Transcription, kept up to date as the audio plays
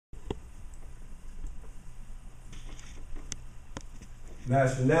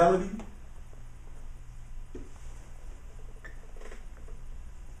nationality,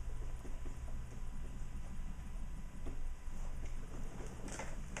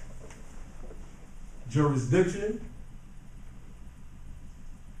 jurisdiction,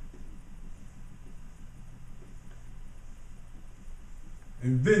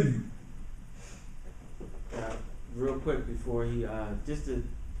 and venue. Real quick before he, just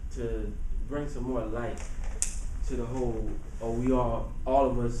to bring some more light to the whole, all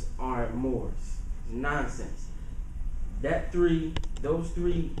of us aren't Moors. Nonsense. Those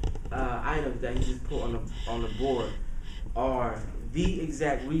three items that he just put on the board are the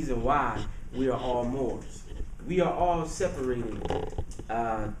exact reason why we are all Moors. We are all separated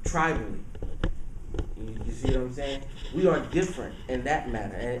tribally. You see what I'm saying? We are different in that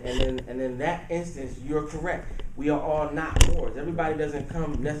matter, and in that instance, you're correct. We are all not Moors. Everybody doesn't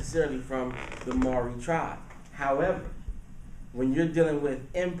come necessarily from the Maori tribe. However, when you're dealing with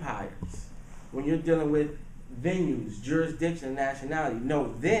empires, when you're dealing with venues, jurisdiction, nationality,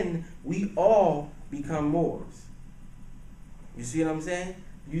 no, then we all become Moors. You see what I'm saying?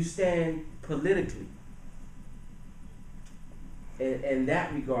 You stand politically. In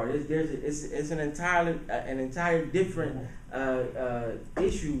that regard, it's an entire different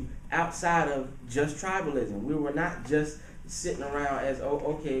issue outside of just tribalism. We were not just sitting around as,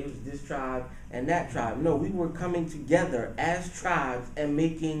 okay, it was this tribe and that tribe. No, we were coming together as tribes and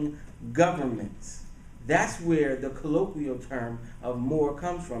making governments. That's where the colloquial term of Moor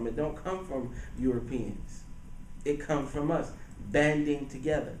comes from. It don't come from Europeans. It comes from us banding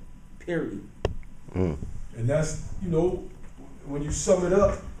together, period. And that's, when you sum it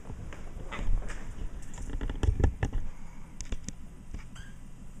up,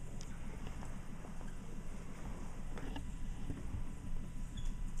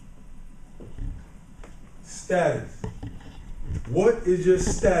 status. What is your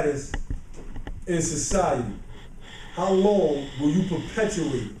status in society? How long will you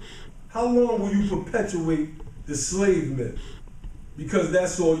perpetuate? How long will you perpetuate the slave myth? Because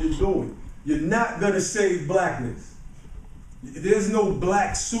that's all you're doing. You're not going to save blackness. There's no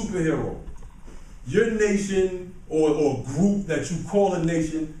black superhero. Your nation or group that you call a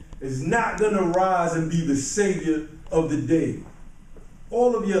nation is not going to rise and be the savior of the day.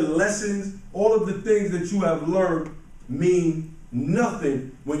 All of your lessons, all of the things that you have learned mean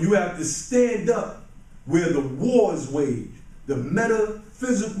nothing when you have to stand up where the war is waged, the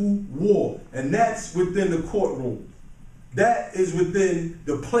metaphysical war, and that's within the courtroom. That is within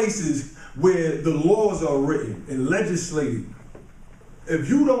the places where the laws are written and legislated. If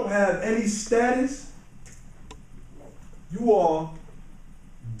you don't have any status, you are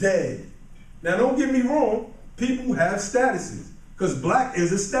dead. Now, don't get me wrong, people have statuses, because black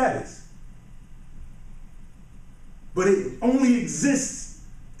is a status. But it only exists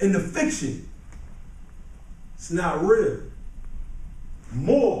in the fiction. It's not real.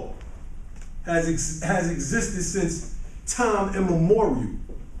 More has existed since time immemorial.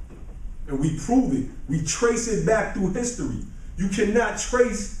 And we prove it. We trace it back through history. You cannot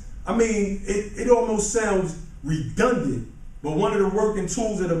trace, it almost sounds redundant, but one of the working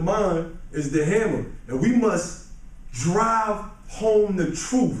tools of the mind is the hammer. And we must drive home the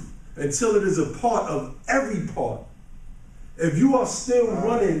truth until it is a part of every part. If you are still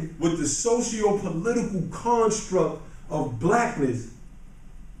running with the socio-political construct of blackness,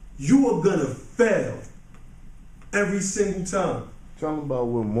 you are gonna fail every single time. Tell me about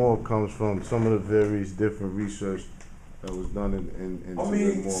where Moore comes from, some of the various different research that was done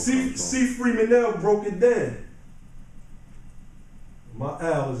in C. Freeman broke it down. My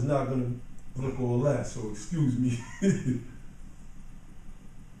Al is not gonna look all that, so excuse me.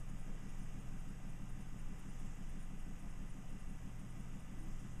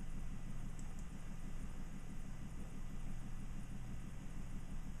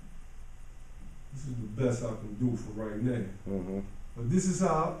 This is the best I can do for right now. But this is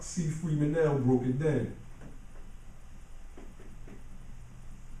how C. Freeman broke it down.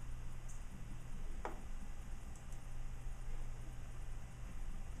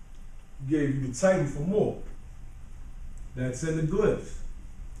 Gave you the title for more. That's in the glyphs.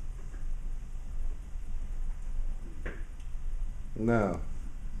 Now,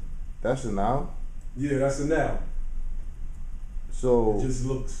 that's a noun? Yeah, that's a noun. So it just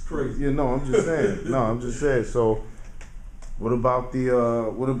looks crazy. Yeah, no, I'm just saying. So what about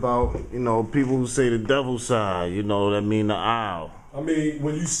people who say the devil's side, that mean the owl?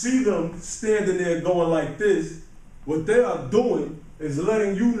 When you see them standing there going like this, what they are doing is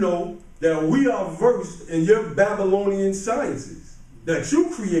letting you know that we are versed in your Babylonian sciences that you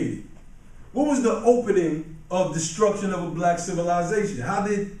created. What was the opening of destruction of a black civilization. How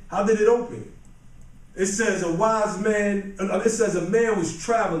did it open? It says a wise man, it says a man was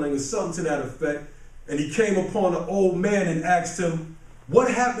traveling or something to that effect, and he came upon an old man and asked him,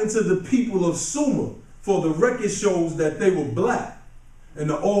 what happened to the people of Sumer? For the record shows that they were black. And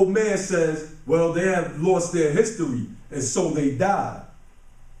the old man says, well, they have lost their history, and so they died.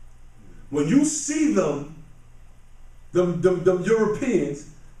 When you see them Europeans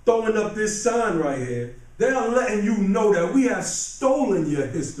throwing up this sign right here, they are letting you know that we have stolen your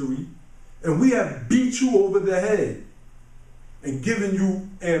history and we have beat you over the head and given you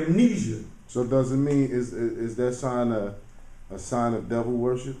amnesia. So does it mean, is that sign a sign of devil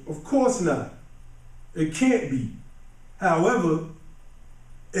worship? Of course not. It can't be. However,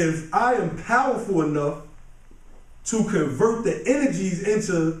 if I am powerful enough to convert the energies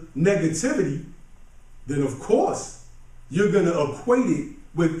into negativity, then of course you're going to equate it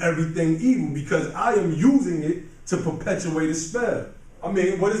with everything evil because I am using it to perpetuate a spell. I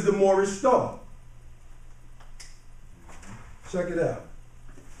mean, what is the Moorish star? Check it out.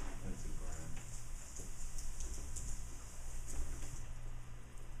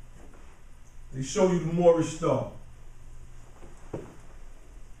 They show you the Moorish star.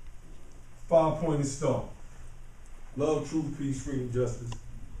 5-pointed star. Love, truth, peace, freedom, justice.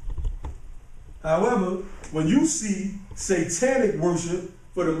 However, when you see satanic worship,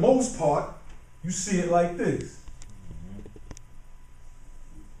 for the most part, you see it like this.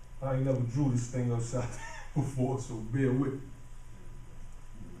 I ain't never drew this thing upside down before, so bear with me.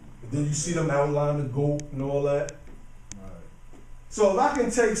 But then you see them outline the goat and all that. So if I can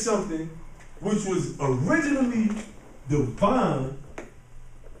take something which was originally divine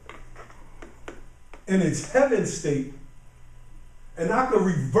in its heaven state, and I could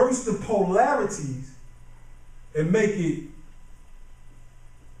reverse the polarities and make it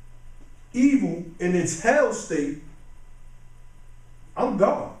evil in its hell state, I'm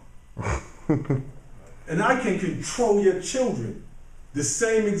God. And I can control your children the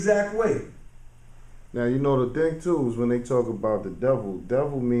same exact way. Now, you know, the thing too is when they talk about the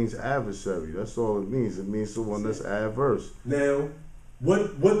devil means adversary. That's all it means. It means someone that's adverse. Now,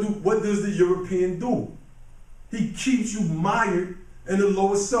 what does the European do? He keeps you mired in the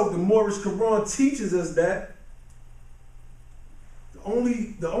lower self. The Moorish Quran teaches us that the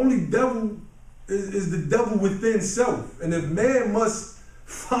only devil is the devil within self. And if man must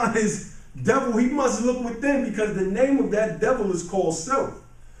find his devil, he must look within, because the name of that devil is called self.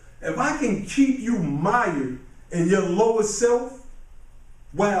 If I can keep you mired in your lower self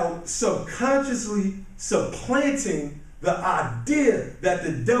while subconsciously supplanting the idea that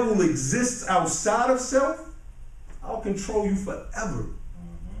the devil exists outside of self, I'll control you forever.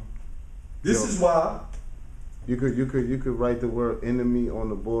 This is why you could write the word enemy on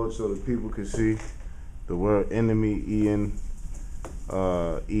the board so that people could see the word enemy, E-N-E-M-Y.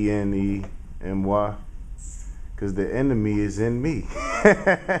 Because the enemy is in me.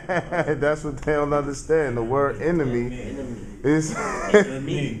 That's what they don't understand. The word enemy is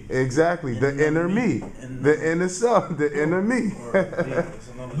exactly the inner me, the inner self, the inner me.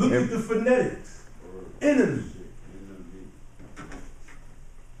 Look at the phonetics. Enemy.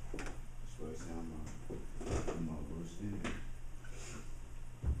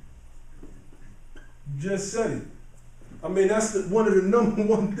 You just said it. I mean, that's one of the number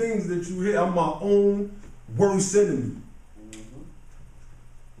one things that you hear. I'm my own worst enemy.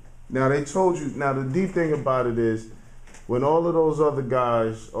 Now they told you. Now the deep thing about it is, when all of those other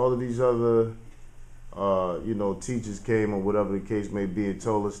guys, all of these other, teachers came or whatever the case may be, and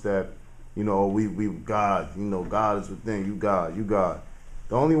told us that, we God, God is within you, God, you God.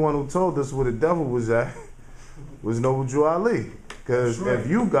 The only one who told us where the devil was at was Noble Drew Ali. Because if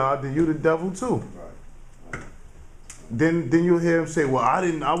you God, then you the devil too. Then you'll hear him say, well,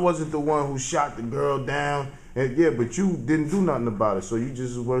 I wasn't the one who shot the girl down. And yeah, but you didn't do nothing about it, so you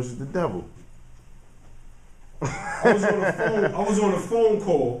just as worse as the devil. I was on a phone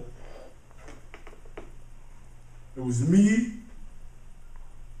call. It was me,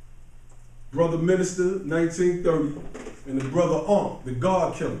 Brother Minister, 1930, and the brother the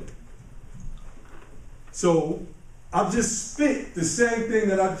God killer. So I just spit the same thing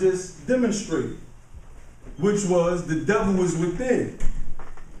that I just demonstrated, which was the devil was within.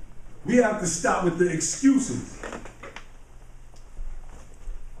 We have to stop with the excuses.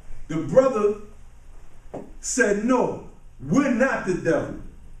 The brother said, no, we're not the devil.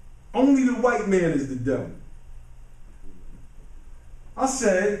 Only the white man is the devil. I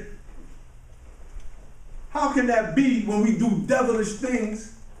said, how can that be when we do devilish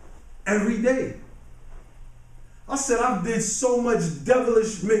things every day? I said, I did so much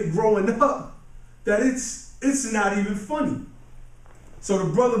devilishment growing up that it's It's not even funny. So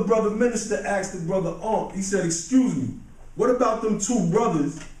the brother minister asked the brother Aunt, he said, excuse me, what about them two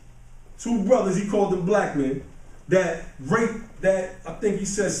brothers, he called them black men, that raped that, I think he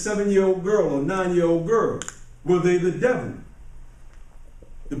said 7-year-old girl or 9-year-old girl? Were they the devil?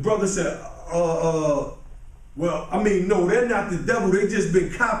 The brother said, well, I mean, no, they're not the devil. They just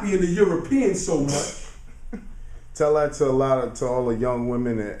been copying the Europeans so much. Tell that to all the young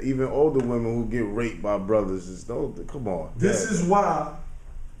women and even older women who get raped by brothers. Come on. This is why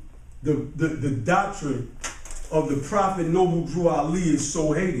the doctrine of the Prophet Noble Drew Ali is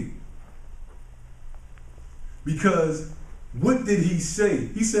so hated. Because what did he say?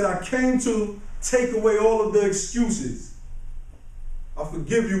 He said, I came to take away all of the excuses. I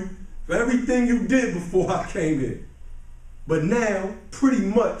forgive you for everything you did before I came here. But now, pretty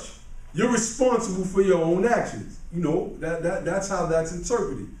much, you're responsible for your own actions. You know, that's how that's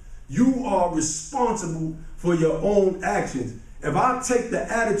interpreted. You are responsible for your own actions. If I take the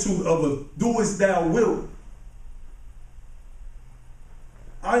attitude of a do as thou wilt,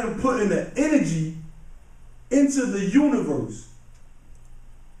 I am putting the energy into the universe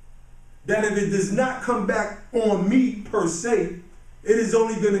that if it does not come back on me per se, it is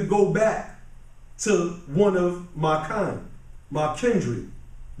only going to go back to one of my kind, my kindred.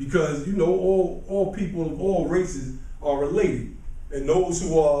 Because, you know, all people of all races are related. And those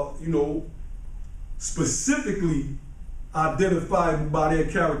who are, you know, specifically identified by their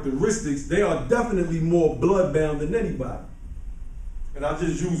characteristics, they are definitely more bloodbound than anybody. And I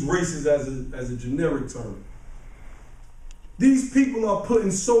just use races as a generic term. These people are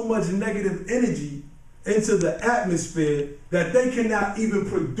putting so much negative energy into the atmosphere that they cannot even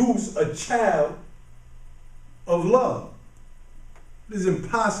produce a child of love. It is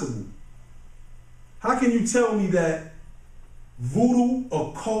impossible. How can you tell me that voodoo,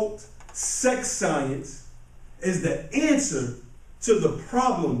 occult, sex science is the answer to the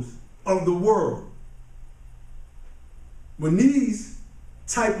problems of the world? When these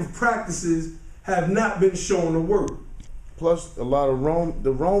type of practices have not been shown to work. Plus, a lot of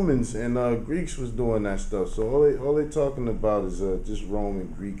the Romans and Greeks was doing that stuff. So all they talking about is just Roman,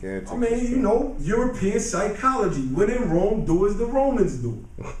 Greek antics. I mean, you know, European psychology. When in Rome, do as the Romans do.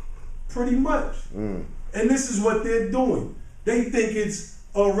 Pretty much. And this is what they're doing. They think it's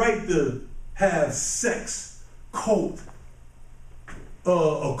all right to have sex, occult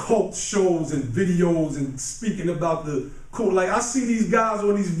shows and videos and speaking about the cool. Like, I see these guys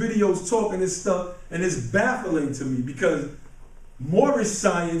on these videos talking this stuff, and it's baffling to me because Moorish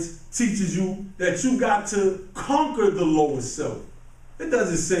science teaches you that you got to conquer the lower self. It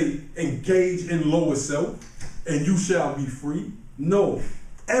doesn't say engage in lower self and you shall be free. No,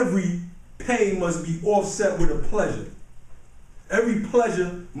 every pain must be offset with a pleasure. Every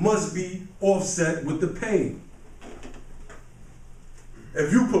pleasure must be offset with the pain.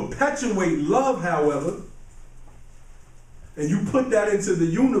 If you perpetuate love, however, and you put that into the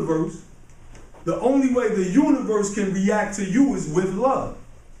universe, the only way the universe can react to you is with love.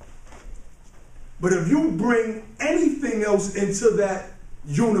 But if you bring anything else into that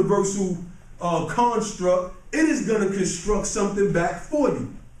universal construct, it is going to construct something back for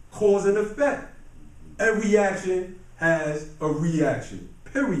you. Cause and effect. Every action has a reaction,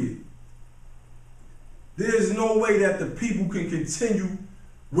 period. There's no way that the people can continue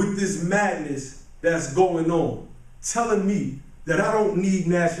with this madness that's going on, telling me that I don't need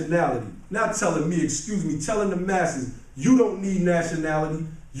nationality. Not telling me, excuse me, telling the masses, you don't need nationality,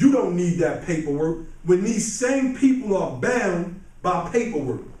 you don't need that paperwork, when these same people are bound by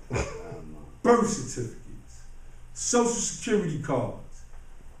paperwork. Birth certificates, social security cards,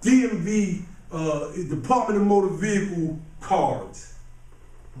 DMV, Department of Motor Vehicle cards,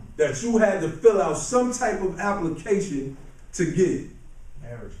 that you had to fill out some type of application to get.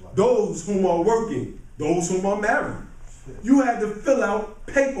 Those whom are working, those whom are married, you had to fill out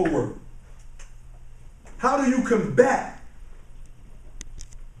paperwork. How do you combat?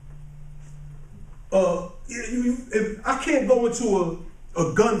 If I can't go into a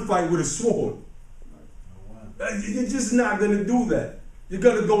gunfight with a sword. You're just not going to do that. You're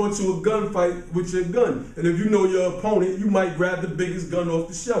going to go into a gunfight with your gun. And if you know your opponent, you might grab the biggest gun off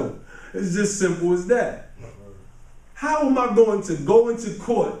the shelf. It's just simple as that. How am I going to go into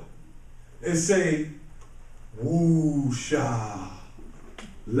court and say, woo-sha,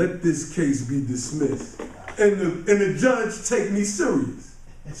 let this case be dismissed, and the judge take me serious?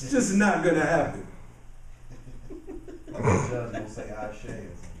 It's just not going to happen. The judge gonna say I share.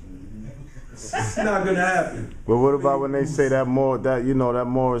 It's not going to happen. But what about when they say that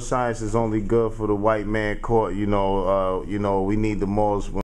moral science is only good for the white man court? We need the morals.